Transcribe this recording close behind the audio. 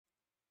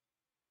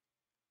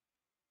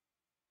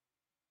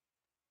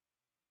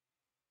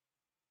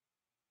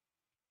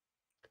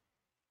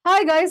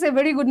Hi guys, a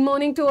very good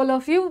morning to all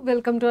of you.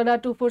 Welcome to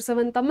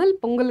Adda247 Tamil.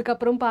 பொங்கலுக்கு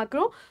அப்புறம்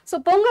பார்க்குறோம். So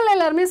Pongal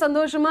எல்லாருமே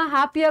சந்தோஷமா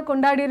ஹாப்பியாக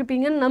கொண்டாடி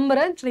இருப்பீங்கன்னு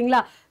நம்புறேன்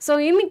சரிங்களா. ஸோ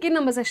இன்னைக்கு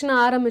நம்ம செஷனை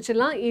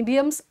ஆரம்பிச்சிடலாம்.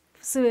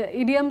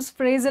 idioms,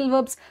 phrasal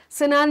verbs,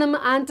 synonym,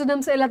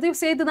 antonyms எல்லாத்தையும்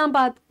சேர்த்து தான்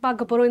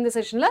பார்க்க போகிறோம் இந்த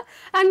செஷனில்.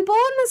 அண்ட்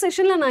போன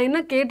செஷனில் நான்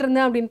என்ன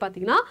கேட்டிருந்தேன் அப்படின்னு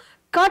பார்த்தீங்கன்னா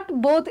cut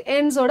both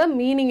ends ஓட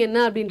மீனிங் என்ன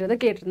அப்படின்றத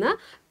கேட்டிருந்தேன்.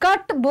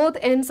 cut both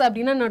ends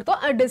அப்படின்னா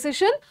அர்த்தம் a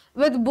decision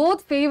with both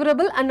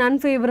favorable and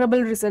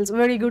unfavorable results.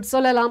 Very good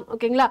சொல்லலாம்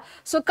ஓகேங்களா.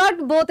 So cut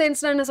both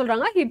ends என்ன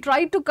சொல்றாங்க, he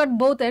tried to cut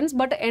both ends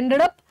but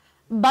ended up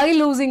by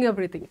losing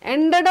everything.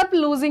 Ended up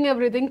losing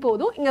everything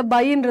போதும். இங்க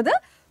byன்றது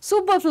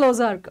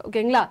superfluous-ஆ இருக்கு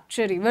ஓகேங்களா.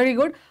 சரி very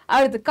good.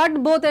 அடுத்து cut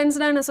both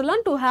ends என்ன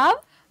சொல்லலாம், to have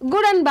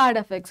good and bad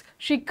effects.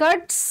 She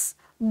cuts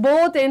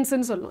both ends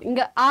ன்னு சொல்லணும்.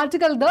 இங்க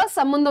ஆர்டிகல் த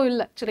சம்பந்தம்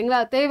இல்லை சரிங்களா,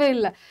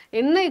 தேவையில்லை.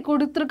 என்ன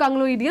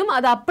கொடுத்துருக்காங்களோ இடியம்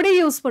அதை அப்படியே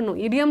யூஸ் பண்ணும்.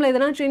 இடியம்ல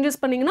எதனா சேஞ்சஸ்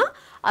பண்ணீங்கன்னா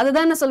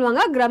அதுதான் என்ன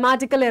சொல்லுவாங்க,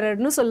 கிராமட்டிக்கல்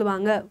எரர்னு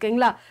சொல்லுவாங்க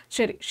ஓகேங்களா.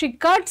 சரி, she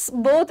cuts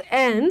both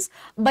ends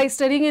by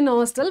studying in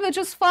hostel which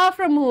is far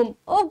from home.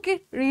 Okay,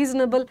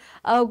 reasonable.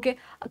 Okay,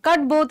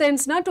 cut both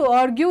ends na to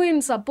argue in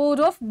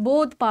support of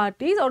both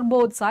parties or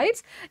both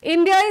sides.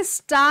 India is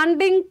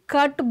standing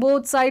cut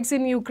both sides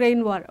in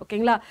Ukraine war.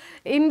 ஓகேங்களா,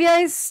 India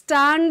is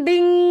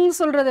standing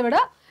சொல்றதை விட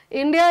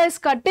India is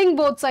cutting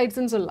both sides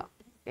ன்னு சொல்லலாம்.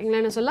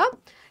 என்ன சொல்லலாம்,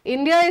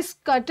 India is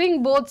cutting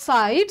both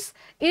sides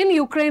in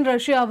Ukraine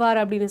Russia war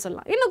அப்படின்னு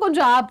சொல்லலாம். இன்னும்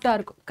கொஞ்சம் ஆப்டா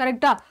இருக்கும்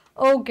கரெக்டா.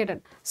 Okay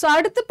done. ஸோ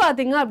அடுத்து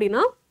பார்த்தீங்க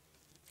அப்படின்னா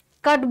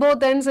cut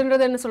both ends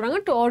ன்றது என்ன சொல்றாங்க,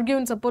 to argue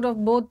in support of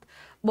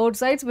both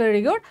sides.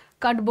 Very good.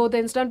 Cut both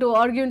ends to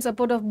argue in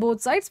support of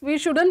both sides. We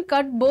shouldn't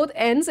cut both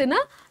ends in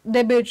a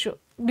debate show.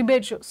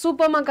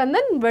 சூப்பர்மா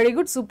Kandan, very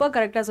good, super,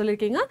 கரெக்டாக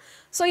சொல்லியிருக்கீங்க.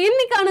 So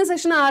இன்னைக்கான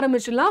செஷனை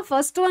ஆரம்பிச்சிடலாம்.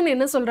 First one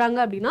என்ன சொல்றாங்க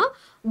அப்படின்னா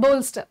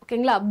bolster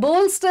ஓகேங்களா.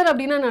 Bolster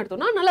அப்படின்னா என்ன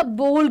அர்த்தம்னா நல்லா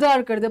போல்டாக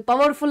இருக்கிறது,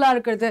 பவர்ஃபுல்லாக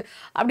இருக்கிறது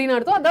அப்படின்னு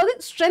அர்த்தம். அதாவது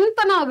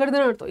ஸ்ட்ரென்தன்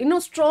ஆகிறதுன்னு அர்த்தம்,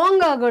 இன்னும்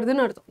ஸ்ட்ராங்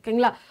ஆகிறதுன்னு அர்த்தம்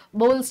ஓகேங்களா.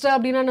 போல்ஸ்டர்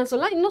அப்படின்னா என்ன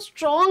சொல்லலாம், இன்னும்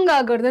ஸ்ட்ராங்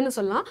ஆகிறதுன்னு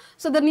சொல்லலாம்.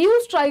 So the new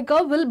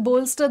striker will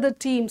bolster the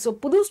team. So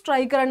புது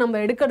ஸ்ட்ரைக்கரை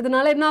நம்ம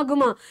எடுக்கிறதுனால என்ன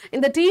ஆகுமா,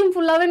 இந்த டீம்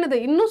ஃபுல்லாகவே என்னது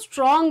இன்னும்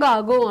ஸ்ட்ராங்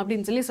ஆகும்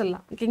அப்படின்னு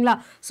சொல்லலாம் ஓகேங்களா.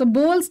 ஸோ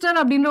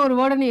போல்ஸ்டர் அப்படின்ற ஒரு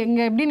வேர்டை நீ எங்க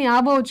எப்படி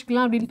ஞாபகம்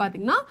வச்சுக்கலாம் அப்படின்னு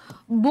பார்த்தீங்கன்னா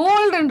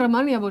போல்டுன்ற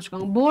மாதிரி ஞாபகம்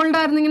வச்சுக்கோங்க.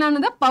 போல்டாக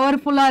இருந்தீங்கன்னா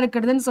பவர்ஃபுல்லாக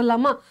இருக்கிறதுன்னு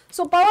சொல்லாமா.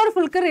 ஸோ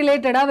பவர்ஃபுல்க்கு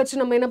ரிலேட்டடாக வச்சு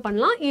நம்ம என்ன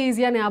பண்ணலாம்,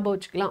 ஈஸியாக ஞாபகம்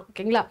வச்சுக்கலாம்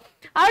ஓகேங்களா.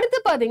 அடுத்து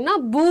பார்த்தீங்கன்னா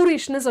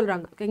பூரிஷ்னு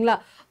சொல்கிறாங்க ஓகேங்களா.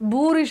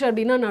 பூரிஷ்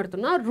அப்படின்னா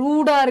அர்த்தம்னா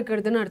ரூடாக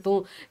இருக்கிறதுன்னு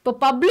அர்த்தம். இப்போ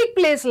பப்ளிக்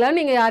பிளேஸில்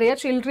நீங்கள்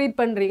யாரையாச்சும் இல்ட்ரீட்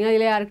பண்ணுறீங்க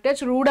இல்லை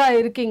யாருக்கிட்டாச்சும்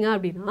ரூடாக இருக்கீங்க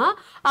அப்படின்னா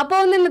அப்போ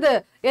வந்து என்னது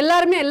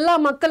எல்லாருமே எல்லா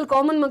மக்கள்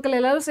காமன் மக்கள்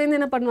எல்லாரும் சேர்ந்து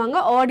என்ன பண்ணுவாங்க,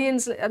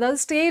 ஆடியன்ஸ்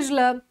அதாவது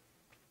ஸ்டேஜில்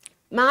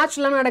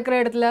மேட்ச்லாம் நடக்கிற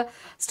இடத்துல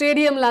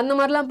ஸ்டேடியமில் அந்த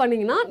மாதிரிலாம்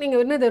பண்ணிங்கன்னா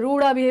நீங்கள் என்ன இதை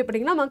ரூடாக பிஹேவ்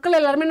பண்ணிங்கன்னா மக்கள்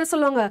எல்லாருமே என்ன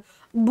சொல்லுவாங்க,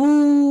 பூ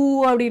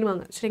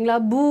அப்படின்வாங்க சரிங்களா.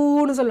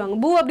 பூன்னு சொல்லுவாங்க.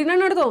 பூ அப்படின்னா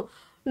என்ன அர்த்தம்,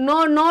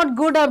 நாட்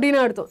குட் அப்படின்னு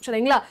அர்த்தம்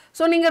சரிங்களா.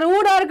 ஸோ நீங்கள்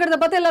ரூடாக இருக்கிறத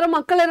பார்த்து எல்லாரும்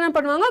மக்கள் என்ன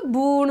பண்ணுவாங்க,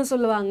 பூன்னு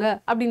சொல்லுவாங்க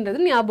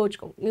அப்படின்றது ஞாபகம்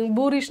வச்சுக்கோங்க. நீங்கள்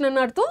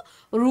பூரிஷ்னு அர்த்தம்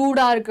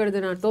ரூடாக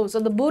இருக்கிறதுன்னு அர்த்தம்.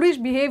 So the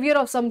பூரிஷ்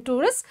behaviour of some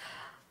tourist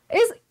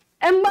is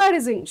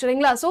embarrassing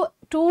சரிங்களா. ஸோ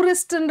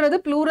டூரிஸ்ட்ன்றது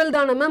ப்ளூரல்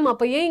தானே மேம்,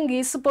 அப்போ ஏன் இங்கே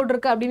இஸ்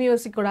போட்டிருக்கு அப்படின்னு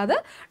யோசிக்கக்கூடாது.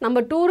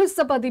 நம்ம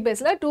டூரிஸ்ட்டை பற்றி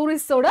பேசல,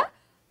 டூரிஸ்டோட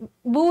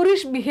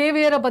பூரிஷ்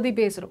பிஹேவியரை பற்றி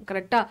பேசுகிறோம்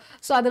கரெக்டாக.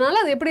 ஸோ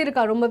அதனால அது எப்படி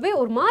இருக்கா, ரொம்பவே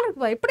ஒரு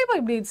மாதிரி எப்படிப்பா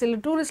இப்படி சில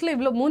டூரிஸ்டில்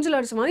இவ்வளோ மூஞ்சில்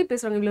அடிச்ச மாதிரி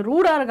பேசுகிறாங்க, இவ்வளோ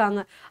ரூடாக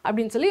இருக்காங்க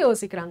அப்படின்னு சொல்லி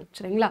யோசிக்கிறாங்க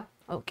சரிங்களா.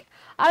 ஓகே,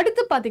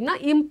 அடுத்து பார்த்தீங்கன்னா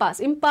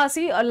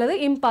இம்பாசி அல்லது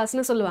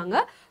இம்பாஸ்ன்னு சொல்லுவாங்க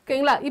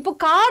ஓகேங்களா. இப்போ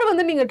கார்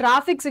வந்து நீங்கள்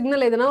டிராஃபிக்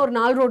சிக்னல் எதுனா ஒரு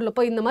 4 ரோட்டில்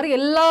போய் இந்த மாதிரி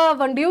எல்லா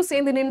வண்டியும்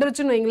சேர்ந்து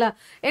நின்றுச்சுன்னு வைங்களேன்,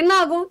 என்ன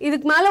ஆகும்,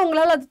 இதுக்கு மேலே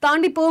உங்களால் அது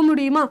தாண்டி போக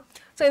முடியுமா.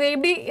 ஸோ இதை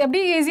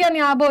எப்படி ஈஸியாக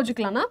ஞாபகம்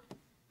வச்சுக்கலாம்னா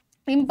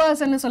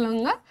இம்பாஸ் என்ன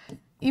சொல்லுவாங்க,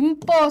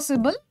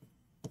 இம்பாசிபிள்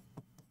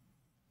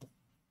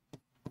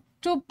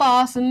டு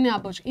பாஸ்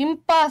ஞாபகம் வச்சு,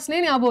 இம்பாஸ்னே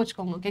ஞாபகம்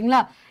வச்சுக்கோங்க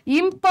ஓகேங்களா.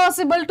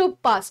 இம்பாசிபிள் டு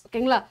பாஸ்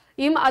ஓகேங்களா.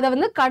 அதை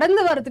வந்து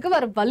கடந்து வரதுக்கு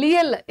வர வழியே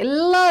இல்லை,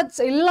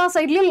 எல்லா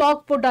சைட்லயும்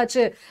லாக்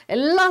போட்டாச்சு,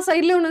 எல்லா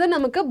சைட்லயும் வந்து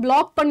நமக்கு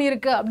பிளாக்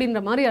பண்ணிருக்கு அப்படின்ற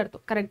மாதிரி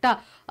அர்த்தம் கரெக்டா.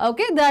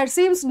 Okay, there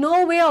seems no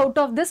way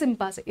out of this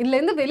இம்பாஸ். இதுல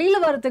இருந்து வெளியில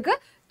வரதுக்கு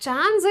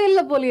சான்ஸே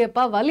இல்லை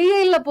போலியேப்பா, வழியே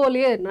இல்லை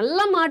போலியே,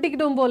 நல்லா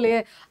மாட்டிக்கிட்டோம் போலியே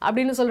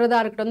அப்படின்னு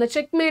சொல்றதா இருக்கட்டும், இந்த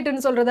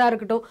செக்மேட்னு சொல்றதா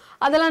இருக்கட்டும்,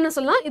 அதெல்லாம் என்ன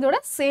சொல்லலாம், இதோட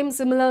சேம்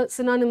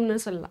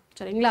சினானிம்னு சொல்லலாம்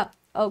சரிங்களா.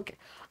 ஓகே,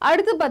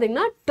 அடுத்து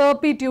பார்த்தீங்கன்னா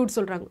டர்பிட்யூட்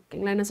சொல்றாங்க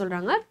ஓகேங்களா. என்ன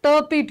சொல்றாங்க,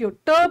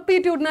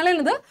 டர்பிட்யூட்னால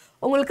என்னது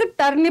உங்களுக்கு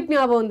டர்னிப்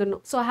ஞாபகம்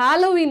வந்துடணும். ஸோ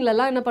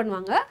ஹாலோவீன்லலாம் என்ன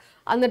பண்ணுவாங்க,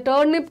 அந்த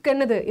டர்னிப்க்கு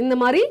என்னது இந்த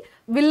மாதிரி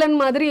வில்லன்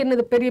மாதிரி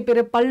என்னது பெரிய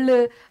பெரிய பல்லு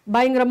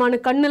பயங்கரமான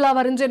கண்ணுலாம்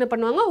வரைஞ்சு என்ன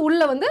பண்ணுவாங்க,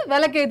 உள்ள வந்து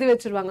விளக்கேற்றி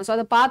வச்சிருவாங்க. ஸோ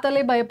அதை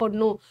பார்த்தாலே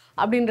பயப்படணும்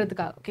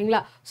அப்படின்றதுக்காக ஓகேங்களா.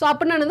 ஸோ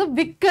அப்படின்னா வந்து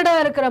விக்கடா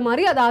இருக்கிற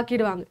மாதிரி அதை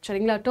ஆக்கிடுவாங்க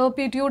சரிங்களா.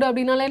 டர்பிட்யூட்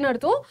அப்படின்னால என்ன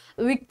அர்த்தம்,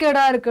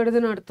 விக்கடா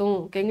இருக்கிறதுன்னு அர்த்தம்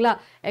ஓகேங்களா.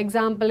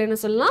 எக்ஸாம்பிள் என்ன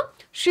சொல்லலாம்,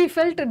 she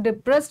felt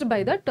depressed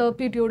by the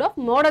turpitude of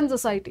modern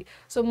society.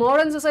 So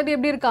modern society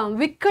எப்படி இருக்கான்,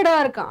 விக்கடா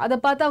இருக்கான், அதை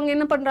பார்த்து அவங்க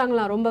என்ன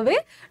பண்றாங்களாம், ரொம்பவே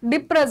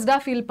டிப்ரெஸ்டா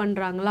ஃபீல்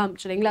பண்றாங்களாம்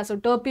சரிங்களா. ஸோ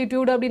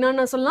டர்பிட்யூட் அப்படின்னா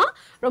என்ன சொல்லலாம்,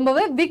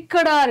 ரொம்பவே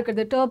விக்கடா இருக்குது.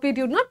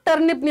 டர்பிட்யூட்னா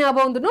டர்னிப்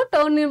ஞாபகம் வந்துடும்,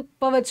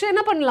 டர்னிப்பை வச்சு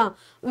என்ன பண்ணலாம்,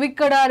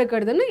 விக்கடா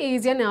இருக்கிறதுன்னு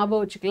ஈஸியா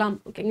ஞாபகம் வச்சுக்கலாம்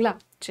ஓகேங்களா.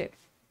 சரி,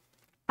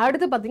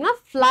 அடுத்து பார்த்தீங்கன்னா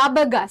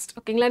ஃபிளாபர்காஸ்ட்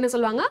ஓகேங்களா. என்ன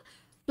சொல்லுவாங்க,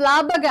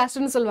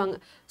 ஃப்ளாபர்காஸ்ட்னு சொல்லுவாங்க.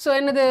 ஸோ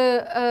என்னது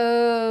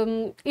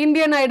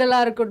இந்தியன்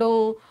ஐடலாக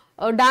இருக்கட்டும்,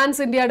 டான்ஸ்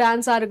இந்தியா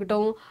டான்ஸாக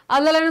இருக்கட்டும்,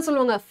 அதெல்லாம் என்ன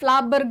சொல்லுவாங்க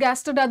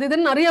ஃப்ளாபர்காஸ்டட் அது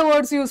இதுன்னு நிறைய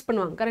வேர்ட்ஸ் யூஸ்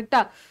பண்ணுவாங்க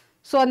கரெக்டாக.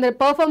 ஸோ அந்த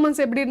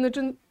பெர்ஃபார்மன்ஸ் எப்படி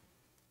இருந்துச்சு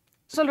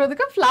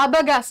சொல்கிறதுக்கு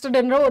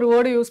ஃப்ளாபர்காஸ்டட்ன்ற ஒரு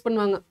வேர்டு யூஸ்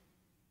பண்ணுவாங்க.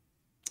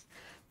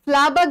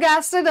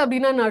 ஃப்ளாபர்காஸ்டட்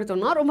அப்படின்னா என்ன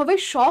அர்த்தம்னா ரொம்பவே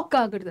ஷாக்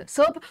ஆகுறது.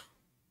 ஸோ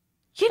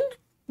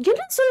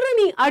என்ன சொல்ற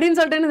நீ அப்படின்னு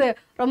சொல்லிட்டு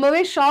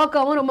ரொம்பவே ஷாக்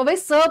ஆகும், ரொம்பவே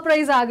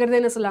சர்ப்ரைஸ் ஆகுறது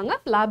என்ன சொல்லுவாங்க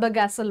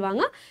ஃப்ளாபர்காஸ்ட்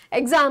சொல்லுவாங்க.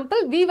 Example,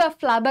 we were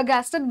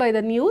flabbergasted by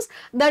the news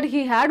that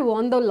he had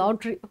won the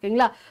lottery.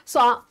 ஓகேங்களா. ஸோ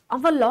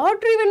அவன்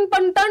லாட்ரி வின்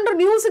பண்ணிட்டான்ற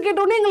நியூஸ்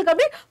கேட்டோடனே எங்களுக்கு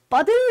அப்படியே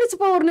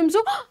பதினடிச்சுப்பா, ஒரு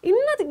நிமிஷம்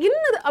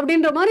என்னது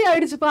அப்படின்ற மாதிரி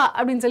ஆயிடுச்சுப்பா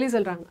அப்படின்னு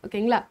சொல்றாங்க.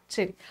 ஓகேங்களா.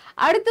 சரி,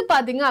 அடுத்து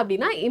பாத்தீங்க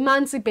அப்படின்னா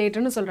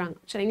இமான்சிபேட்னு சொல்றாங்க.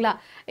 சரிங்களா.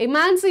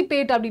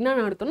 இமான்சிபேட் அப்படின்னா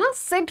அர்த்தம்னா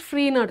செட்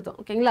ஃப்ரீன்னு அர்த்தம்.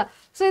 ஓகேங்களா.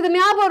 ஸோ இது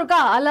ஞாபகம்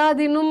இருக்கா,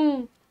 அலாதீனும்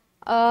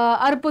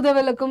அற்புத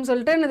விளக்கும்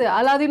சொல்லிட்டு என்னது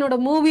அலாதீனோட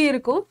மூவி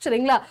இருக்கும்.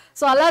 சரிங்களா.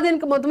 ஸோ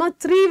அலாதீனுக்கு மொத்தமா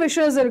 3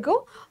 விஷஸ் இருக்கும்.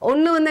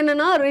 ஒன்று வந்து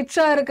என்னன்னா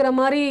ரிச்சா இருக்கிற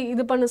மாதிரி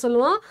இது பண்ண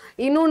சொல்லுவான்.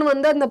 இன்னொன்று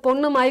வந்து அந்த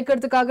பொண்ணை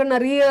மயக்கிறதுக்காக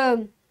நிறைய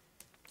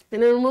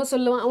என்னென்னமோ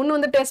சொல்லுவான். ஒன்று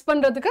வந்து டெஸ்ட்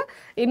பண்றதுக்கு,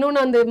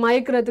 இன்னொன்று அந்த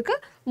மயக்கிறதுக்கு.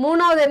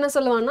 மூணாவது என்ன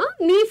சொல்லுவான்னா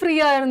நீ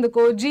ஃப்ரீயா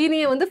இருந்துக்கோ,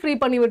 ஜீனியை வந்து ஃப்ரீ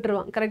பண்ணி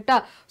விட்டுருவான். கரெக்டா.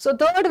 ஸோ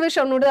 3rd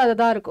விஷ் அவனோட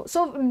அதுதான் இருக்கும். ஸோ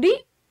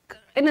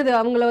என்னது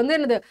அவங்கள வந்து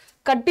என்னது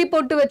கட்டி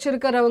போட்டு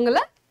வச்சிருக்கிறவங்கள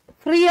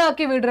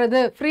ஃப்ரீயாக்கி விடுறது,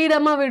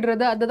 ஃப்ரீடமா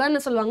விடுறது, அதுதான்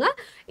என்ன சொல்லுவாங்க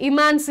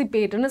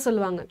இமான்சிபேட்னு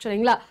சொல்லுவாங்க.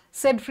 சரிங்களா.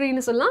 செட்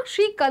ஃப்ரீன்னு சொல்லலாம்.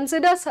 She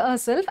considers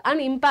herself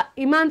and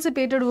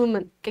இமான்சிபேட்டட்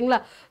woman. ஓகேங்களா.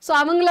 ஸோ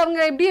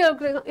அவங்க எப்படி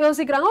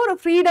யோசிக்கிறாங்க, ஒரு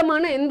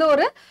ஃப்ரீடமான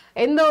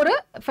எந்த ஒரு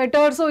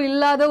ஃபெட்டர்ஸும்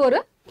இல்லாத ஒரு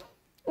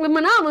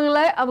உமனா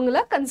அவங்கள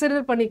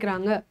கன்சிடர்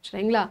பண்ணிக்கிறாங்க.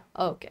 சரிங்களா.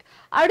 ஓகே,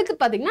 அடுத்து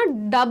பாத்தீங்கன்னா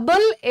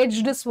டபுள்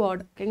எட்ஜ்டு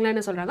ஸ்வார்ட். ஓகேங்களா.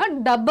 என்ன சொல்றாங்க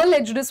டபுள்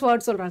எட்ஜ்டு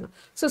ஸ்வார்ட் சொல்றாங்க.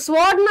 ஸோ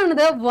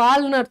ஸ்வார்ட்னு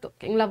வால்னு அர்த்தம்.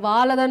 ஓகேங்களா.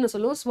 வாலை தான்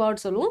சொல்லுவோம்,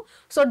 ஸ்வார்ட் சொல்லுவோம்.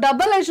 ஸோ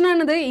டபுள் எட்ஜ்னா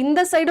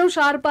இந்த சைடும்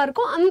ஷார்ப்பா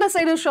இருக்கும், அந்த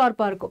சைடும்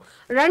ஷார்ப்பா இருக்கும்,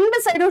 2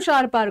 சைடும்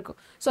ஷார்ப்பா இருக்கும்.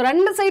 ஸோ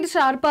 2 சைடு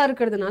ஷார்ப்பா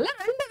இருக்கிறதுனால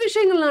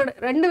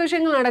ரெண்டு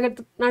விஷயங்கள்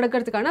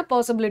நடக்கிறதுக்கான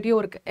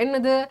பாசிபிலிட்டியும் இருக்கு.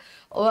 என்னது,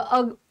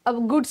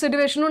 குட்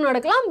சிச்சுவேஷனும்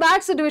நடக்கலாம்,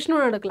 பேட்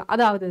சிச்சுவேஷனும் நடக்கலாம்.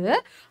 அதாவது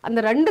அந்த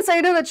 2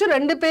 சைடை வச்சு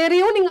 2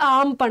 பேரையும் நீங்க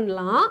ஹார்ம்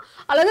பண்ணலாம்,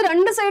 அல்லது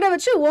 2 சைடை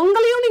வச்சு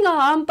உங்களையும் நீங்க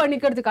ஹார்ம்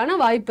பண்ணிக்கிறதுக்கான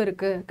வாய்ப்பு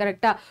இருக்கு.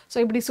 கரெக்டா. ஸோ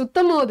இப்படி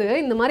சுத்தும் போது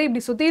இந்த மாதிரி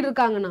இப்படி சுத்திட்டு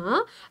இருக்காங்கன்னா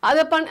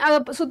அதை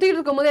சுத்திட்டு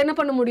இருக்கும் போது என்ன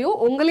பண்ண முடியும்,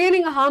 உங்களையும்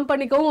நீங்க ஹார்ம்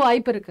பண்ணிக்கவும்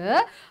வாய்ப்பு இருக்கு.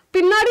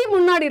 பின்னாடி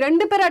முன்னாடி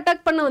 2 பேர்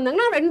அட்டாக் பண்ண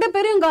வந்தாங்கன்னா 2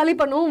 பேரையும் காலி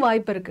பண்ணவும்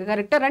வாய்ப்பு இருக்கு.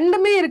 கரெக்டா.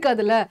 ரெண்டுமே இருக்கு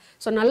அதுல.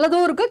 ஸோ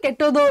நல்லதும் இருக்கு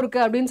கெட்டதும் இருக்கு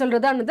அப்படின்னு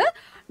சொல்றதானது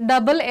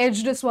டபுள்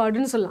எட்ஜ்டு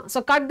ஸ்வார்ட்னு சொல்லலாம். ஸோ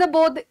கட்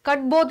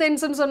போத்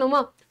எண்ட்ஸ்னு சொன்னோமா,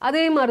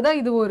 அதே மாதிரி தான்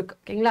இதுவும் இருக்கு.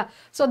 ஓகேங்களா.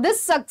 So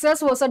this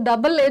success was a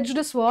double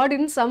edged sword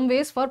in some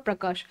ways for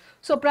Prakash.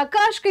 So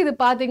பிரகாஷ்க்கு இது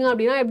பாத்தீங்க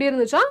அப்படின்னா எப்படி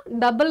இருந்துச்சா,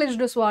 டபுள்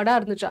எட்ஜ்டு ஸ்வார்டா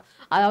இருந்துச்சா.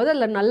 அதாவது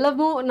அதுல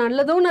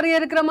நல்லதும்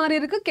நிறைய இருக்கிற மாதிரி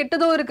இருக்கு,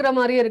 கெட்டதும் இருக்கிற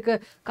மாதிரியே இருக்கு.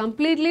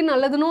 கம்ப்ளீட்லி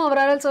நல்லதுன்னு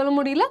அவரால் சொல்ல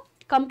முடியல,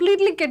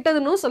 கம்ப்ளீட்லி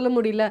கெட்டதுன்னு சொல்ல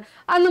முடியல,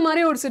 அந்த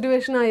மாதிரி ஒரு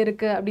சிச்சுவேஷனா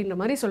இருக்கு அப்படின்ற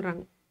மாதிரி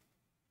சொல்றாங்க.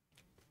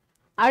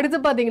 அடுத்து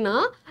பாத்தீங்கன்னா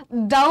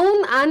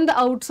டவுன் அண்ட்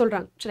அவுட்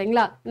சொல்றாங்க.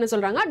 சரிங்களா. என்ன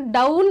சொல்றாங்க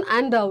டவுன்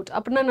அண்ட் அவுட்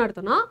அப்படின்னா என்ன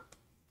அர்த்தம்னா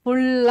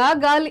ஃபுல்லா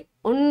காலி,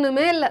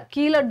 ஒண்ணுமே இல்லை,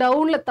 கீழே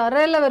டவுன்ல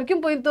தரையில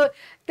வரைக்கும் போய்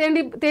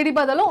தேடி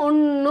பார்த்தாலும்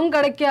ஒன்றும்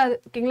கிடைக்காது.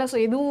 ஓகேங்களா. ஸோ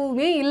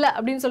எதுவுமே இல்லை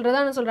அப்படின்னு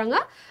சொல்றதா என்ன சொல்றாங்க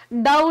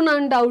டவுன்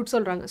அண்ட் அவுட்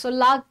சொல்றாங்க. ஸோ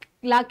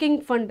லாக்கிங்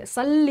ஃபண்ட்,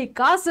 சல்லி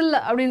காசு இல்லை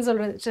அப்படின்னு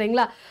சொல்றது.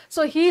 சரிங்களா.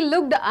 So he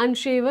looked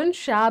அன்ஷேவன்,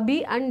 Shafi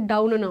and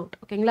down and out.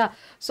 ஓகேங்களா.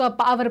 ஸோ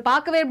அவர்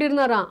பார்க்கவே எப்படி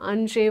இருந்தாராம்,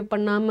 அன்ஷேவ்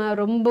பண்ணாம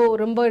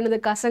ரொம்ப என்னது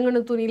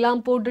கசங்கன்னு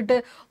துணிலாம் போட்டுட்டு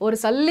ஒரு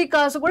சல்லி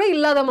காசு கூட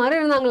இல்லாத மாதிரி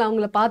இருந்தாங்களா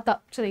அவங்கள பார்த்தா.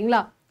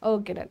 சரிங்களா.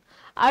 Okay done.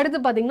 அடுத்து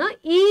பாத்தீங்கன்னா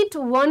ஈட்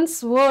ஒன்ஸ்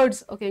வேர்ட்ஸ்.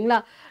 ஓகேங்களா.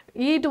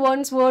 ஈட்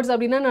ஒன்ஸ் வேர்ட்ஸ்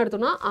அப்படின்னா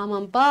அர்த்தம்னா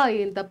ஆமாம்ப்பா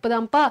என் தப்பு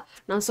தான்ப்பா,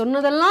 நான்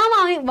சொன்னதெல்லாம்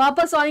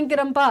வாபஸ்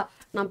வாங்கிக்கிறேன்ப்பா,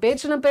 நான்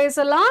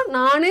பேசலாம்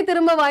நானே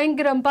திரும்ப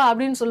வாங்கிக்கிறேன்ப்பா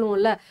அப்படின்னு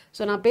சொல்லுவோம்ல.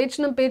 ஸோ நான்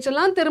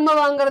பேச்செல்லாம் திரும்ப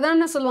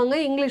வாங்குறதான்னு சொல்லுவாங்க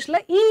இங்கிலீஷ்ல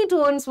ஈட்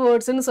ஒன்ஸ்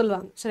வேர்ட்ஸ்ன்னு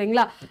சொல்லுவாங்க.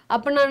 சரிங்களா.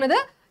 அப்படின்னானது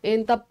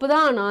என் தப்பு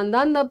தான், நான்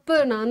தான்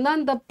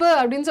தப்பு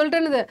அப்படின்னு சொல்லிட்டு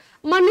என்னது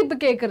மன்னிப்பு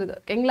கேட்கறது.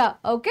 ஓகேங்களா.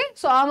 ஓகே.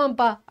 ஸோ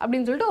ஆமாம்ப்பா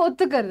அப்படின்னு சொல்லிட்டு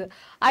ஒத்துக்கிறது.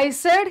 ஐ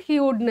set he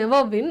would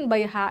never win by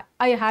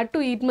I had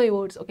to eat my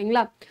words.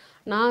 ஓகேங்களா.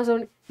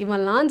 நான்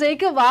இவன்லாம்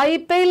ஜெயிக்க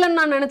வாய்ப்பே இல்லைன்னு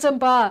நான்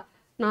நினைச்சேன்ப்பா,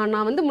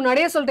 நான் வந்து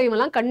முன்னாடியே சொல்லிட்டேன்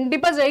இவன்லாம்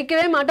கண்டிப்பா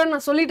ஜெயிக்கவே மாட்டேன்னு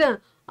நான் சொல்லிட்டேன்,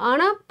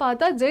 ஆனா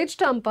பார்த்தா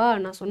ஜெயிச்சிட்டான்ப்பா,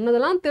 நான்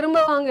சொன்னதெல்லாம் திரும்ப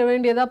வாங்க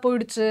வேண்டியதா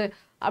போயிடுச்சு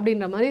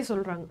அப்படின்ற மாதிரி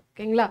சொல்றாங்க.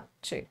 ஓகேங்களா.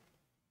 சரி,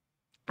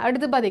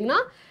 அடுத்து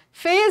பாத்தீங்கன்னா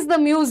ஃபேஸ் த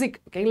மியூசிக்.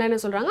 ஓகேங்களா. என்ன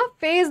சொல்றாங்க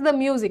ஃபேஸ் த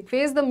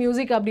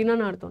மியூசிக்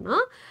அப்படின்னா அர்த்தம்னா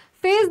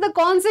ஃபேஸ் த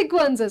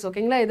கான்சிக்வன்சஸ்.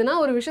 ஓகேங்களா. எதுனா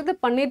ஒரு விஷயத்த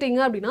பண்ணிட்டீங்க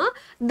அப்படின்னா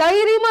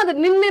தைரியமா அதை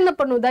நின்று என்ன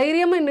பண்ணும்,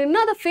 தைரியமா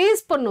நின்று அதை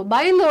ஃபேஸ் பண்ணும்,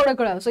 பயந்து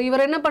ஓடக்கூடாது. ஸோ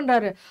இவர் என்ன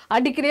பண்றாரு,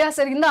 அடிக்கிறியா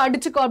சரி இருந்தா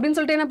அடிச்சுக்கோ அப்படின்னு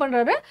சொல்லிட்டு என்ன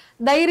பண்றாரு,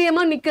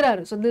 தைரியமா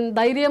நிக்கிறாரு. ஸோ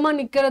தைரியமா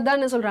நிக்கிறது தான்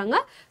என்ன சொல்றாங்க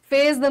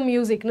ஃபேஸ் த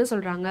மியூசிக்னு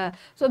சொல்றாங்க.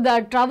 So the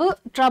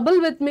trouble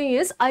with me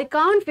is I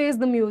can't face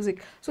the music.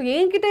 So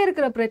என்கிட்ட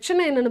இருக்கிற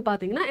பிரச்சனை என்னன்னு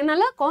பார்த்தீங்கன்னா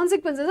என்னால்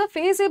கான்சிக்வன்சஸை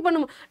ஃபேஸே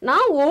பண்ண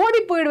நான்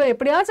ஓடி போயிடுவேன்,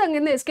 எப்படியாச்சும்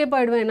அங்கேருந்து எஸ்கேப்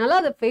ஆயிடுவேன், என்னால்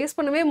அதை ஃபேஸ்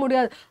பண்ணவே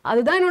முடியாது,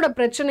 அதுதான் என்னோட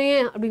பிரச்சனையே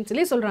அப்படின்னு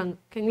சொல்லி சொல்றாங்க.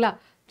 ஓகேங்களா.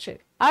 சரி,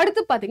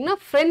 அடுத்து பார்த்தீங்கன்னா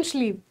ஃப்ரெஞ்ச்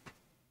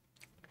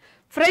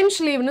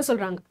லீவ்னு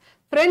சொல்றாங்க.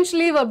 ஃப்ரெஞ்ச்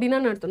லீவ் அப்படின்னா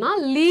அர்த்தம்னா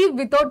லீவ்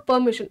வித்தவுட்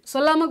பெர்மிஷன்,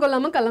 சொல்லாம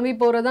கொள்ளாம கிளம்பி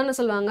போறதான்னு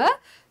சொல்லுவாங்க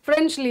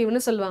ஃப்ரெஞ்ச்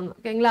லீவ்னு சொல்லுவாங்க.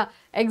 ஓகேங்களா?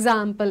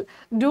 Example,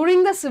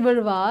 during the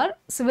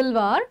civil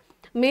war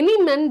many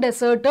men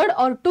deserted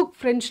or took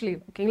French leave.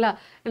 ஓகேங்களா?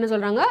 என்ன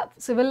சொல்றாங்க,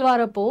 சிவில்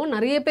வார் அப்போ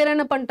நிறைய பேர்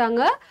என்ன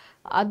பண்ணிட்டாங்க,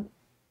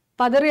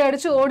 பதறி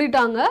அடிச்சு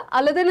ஓடிட்டாங்க,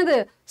 அல்லது என்னது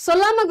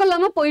சொல்லாம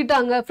கொள்ளாம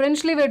போயிட்டாங்க,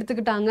 ஃப்ரெஞ்ச் லீவ்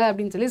எடுத்துக்கிட்டாங்க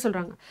அப்படின்னு சொல்லி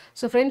சொல்றாங்க.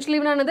 ஸோ ஃப்ரெஞ்ச்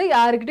லீவ்னானது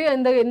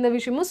யாருக்கிட்டையும் எந்த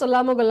விஷயமும்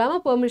சொல்லாம கொள்ளாம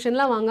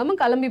பெர்மிஷன்லாம் வாங்காம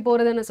கிளம்பி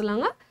போறது என்ன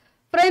சொல்லுவாங்க,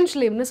 ஃப்ரெஞ்ச்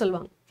லீவ்னு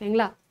சொல்லுவாங்க.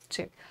 ஓகேங்களா?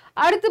 சரி,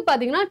 அடுத்து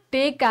பார்த்தீங்கன்னா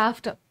டேக்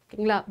ஆஃப்டர்.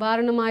 ஓகேங்களா?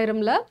 வாரணம்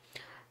ஆயிரம்ல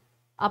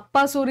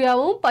அப்பா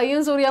சூர்யாவும்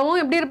பையன் சூர்யாவும்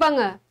எப்படி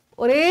இருப்பாங்க,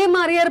 ஒரே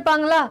மாதிரியே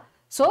இருப்பாங்களா?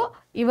 ஸோ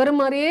இவர்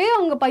மாதிரியே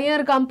அவங்க பையன்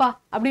இருக்காம்பா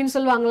அப்படின்னு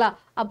சொல்லுவாங்களா?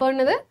 அப்போ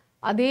என்னது,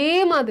 அதே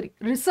மாதிரி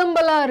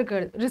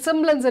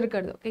ரிசம்பிளன்ஸ்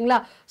இருக்கிறது. ஓகேங்களா?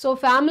 ஸோ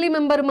ஃபேமிலி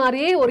மெம்பர்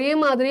மாதிரியே ஒரே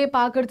மாதிரியே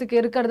பார்க்கறதுக்கு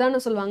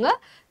இருக்கிறதான்னு சொல்லுவாங்க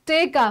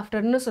டேக்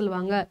ஆஃப்டர்னு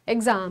சொல்லுவாங்க.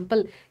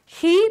 Example,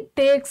 he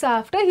takes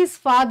after his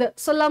father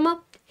சொல்லாமா,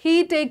 he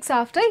takes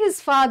after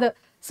his father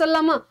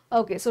சொல்லாமா?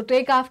 ஓகே, ஸோ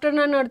டேக்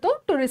ஆஃப்டர்னு அர்த்தம்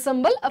டு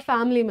ரிசம்பிள் அ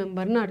ஃபேமிலி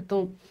மெம்பர்னு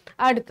அர்த்தம்.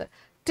 அடுத்து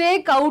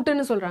டேக்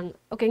அவுட்னு சொல்றாங்க.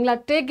 ஓகேங்களா?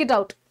 டேக் இட்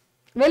அவுட்,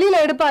 வெளியில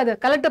எடுப்பா, அது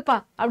கலட்டுப்பா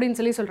அப்படின்னு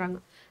சொல்லி சொல்றாங்க.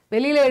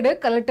 வெளியில எடு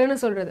கலட்டுன்னு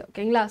சொல்றது.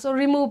 ஓகேங்களா? ஸோ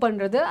ரிமூவ்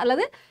பண்றது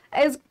அல்லது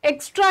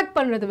எக்ஸ்ட்ராக்ட்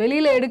பண்றது,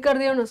 வெளியில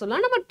எடுக்கிறதையும்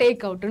சொல்லலாம், நம்ம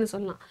டேக் அவுட்னு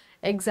சொல்லலாம்.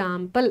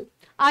 Example,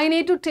 I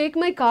need to take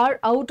my car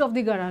out of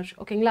the garage.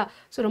 ஓகேங்களா?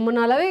 ஸோ ரொம்ப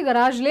நாளாவே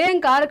கராஜ்லேயே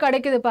என் கார்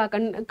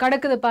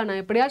கிடக்குதுப்பா,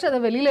 நான் எப்படியாச்சும் அதை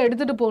வெளியில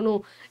எடுத்துட்டு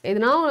போகணும்,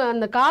 எதுனா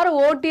அந்த காரை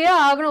ஓட்டியே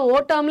ஆகணும்,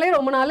 ஓட்டாமலே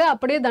ரொம்ப நாளே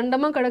அப்படியே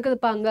தண்டமா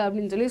கிடக்குதுப்பாங்க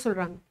அப்படின்னு சொல்லி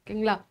சொல்றாங்க.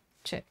 ஓகேங்களா?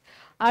 சரி,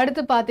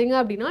 அடுத்து பார்த்தீங்க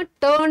அப்படின்னா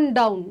டேர்ன்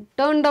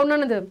டவுன்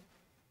என்னது,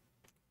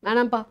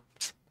 வேணாம்ப்பா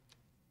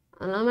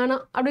அதெல்லாம்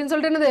வேணாம் அப்படின்னு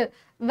சொல்லிட்டு என்னது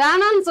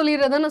வேணான்னு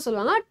சொல்லிடுறதுன்னு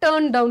சொல்லுவாங்க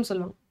டேர்ன் டவுன்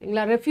சொல்லுவாங்க.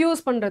 சரிங்களா?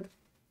 ரெஃப்யூஸ் பண்றது,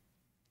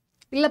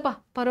 இல்லப்பா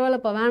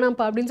பரவாயில்லப்பா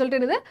வேணாம்ப்பா அப்படின்னு சொல்லிட்டு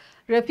என்னது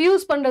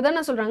ரெஃப்யூஸ்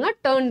பண்றதுன்னு சொல்றாங்க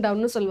டேர்ன்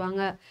டவுன்னு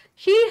சொல்லுவாங்க.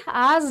 He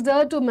asked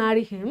her to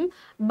marry him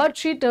but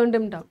she turned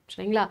him down.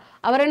 சரிங்களா?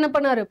 அவர் என்ன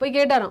பண்ணாரு, போய்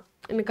கேட்டாராம்,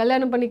 என்ன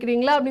கல்யாணம்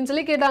பண்ணிக்கிறீங்களா அப்படின்னு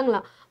சொல்லி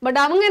கேட்டாங்களாம்.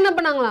 பட் அவங்க என்ன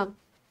பண்ணாங்களாம்,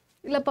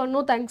 இல்லப்பா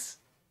நோ தேங்க்ஸ்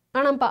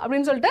வேணாம்ப்பா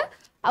அப்படின்னு சொல்லிட்டு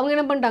அவங்க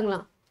என்ன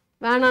பண்ணிட்டாங்களாம்,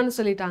 வேணான்னு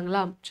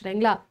சொல்லிட்டாங்களா?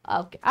 சரிங்களா?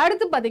 ஓகே,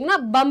 அடுத்து பார்த்தீங்கன்னா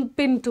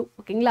பம்ப் இன்டு.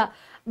 ஓகேங்களா?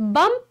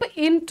 பம்ப்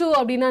இன்டு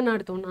அப்படின்னா என்ன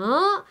அர்த்தம்னா,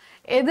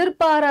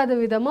 எதிர்பாராத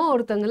விதமா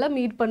ஒருத்தங்களை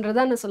மீட்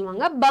பண்றதான்னு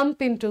சொல்லுவாங்க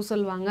பம்ப் இன்டு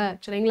சொல்லுவாங்க.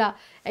 சரிங்களா?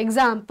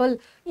 Example,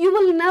 you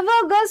will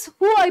never guess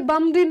who I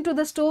pumped into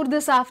the store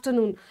this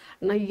afternoon.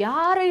 நான்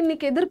யாரை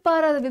இன்னைக்கு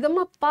எதிர்பாராத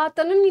விதமா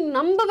பார்த்தேன்னு நீ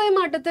நம்பவே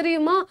மாட்ட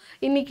தெரியுமா,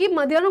 இன்னைக்கு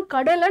மதியானம்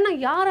கடையில்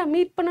நான் யாரை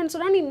மீட் பண்ணேன்னு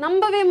சொன்னா நீ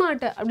நம்பவே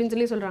மாட்ட அப்படின்னு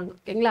சொல்லி சொல்றாங்க.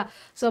 ஓகேங்களா?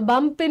 ஸோ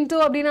பம்ப் இன்டு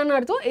அப்படின்னா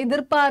அர்த்தம்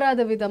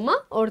எதிர்பாராத விதமா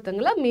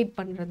ஒருத்தங்களை மீட்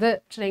பண்றது.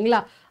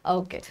 சரிங்களா?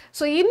 ஓகே,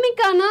 ஸோ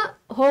இன்னைக்கான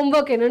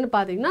ஹோம்ஒர்க் என்னன்னு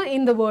பார்த்தீங்கன்னா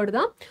இந்த வேர்டு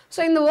தான். ஸோ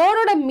இந்த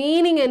வேர்டோட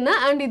மீனிங் என்ன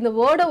அண்ட் இந்த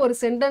வேர்டை ஒரு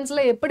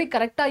சென்டென்ஸ்ல எப்படி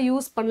கரெக்டாக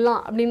யூஸ்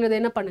பண்ணலாம் அப்படின்றத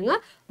என்ன பண்ணுங்க,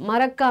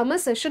 மறக்காம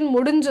செஷன்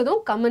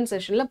முடிஞ்சதும் கமெண்ட்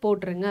செஷன்ல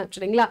போட்டுருங்க.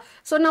 சரிங்களா?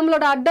 ஸோ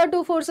நம்மளோட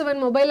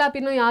Adda247 மொபைல் ஆப்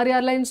இன்னும்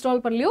யாரெல்லாம்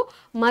இன்ஸ்டால் பண்ணலையோ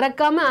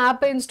மறக்காம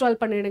ஆப்பை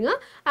இன்ஸ்டால் பண்ணிடுங்க.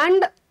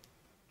 அண்ட்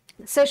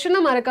செஷனை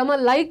மறக்காம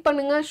லைக்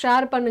பண்ணுங்க,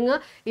 ஷேர் பண்ணுங்க.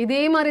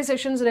 இதே மாதிரி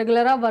செஷன்ஸ்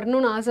ரெகுலரா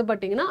வரணும்னு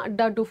ஆசைப்பட்டீங்கன்னா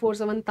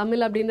Adda247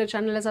 தமிழ் அப்படின்ற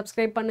சேனலை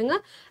சப்ஸ்கிரைப் பண்ணுங்க.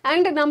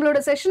 அண்ட் நம்மளோட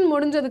செஷன்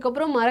முடிஞ்சதுக்கு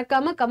அப்புறம்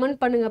மறக்காம கமெண்ட்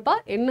பண்ணுங்கப்பா,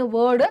 என்ன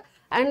வேர்டு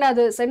அண்ட்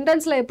அது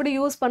சென்டென்ஸ்ல எப்படி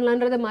யூஸ்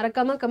பண்ணலான்றதை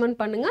மறக்காம கமெண்ட்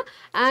பண்ணுங்க.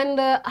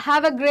 And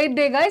have a great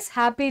day guys,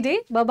 happy day,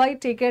 by by,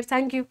 take care,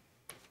 thank you.